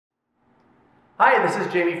Hi, this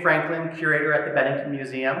is Jamie Franklin, curator at the Bennington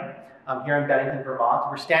Museum here in Bennington, Vermont.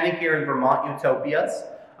 We're standing here in Vermont Utopias.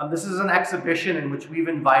 This is an exhibition in which we've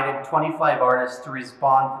invited 25 artists to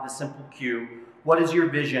respond to the simple cue, what is your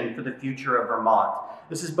vision for the future of Vermont?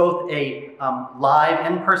 This is both a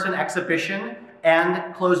live in-person exhibition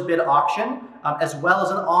and closed bid auction, as well as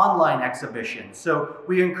an online exhibition. So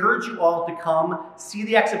we encourage you all to come see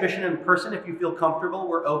the exhibition in person if you feel comfortable.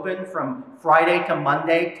 We're open from Friday to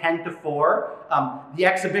Monday, 10 to 4. The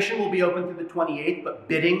exhibition will be open through the 28th, but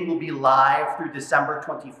bidding will be live through December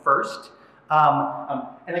 21st.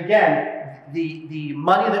 And again, the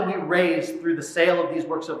money that we raise through the sale of these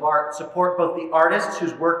works of art support both the artists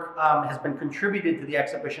whose work has been contributed to the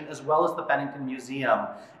exhibition, as well as the Bennington Museum.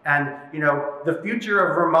 And, the future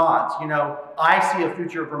of Vermont, I see a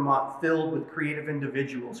future of Vermont filled with creative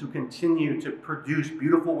individuals who continue to produce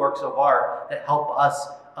beautiful works of art that help us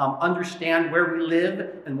understand where we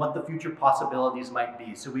live and what the future possibilities might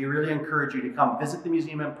be. So we really encourage you to come visit the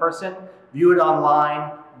museum in person, view it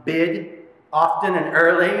online, bid often and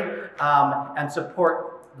early, and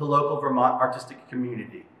support the local Vermont artistic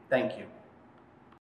community. Thank you.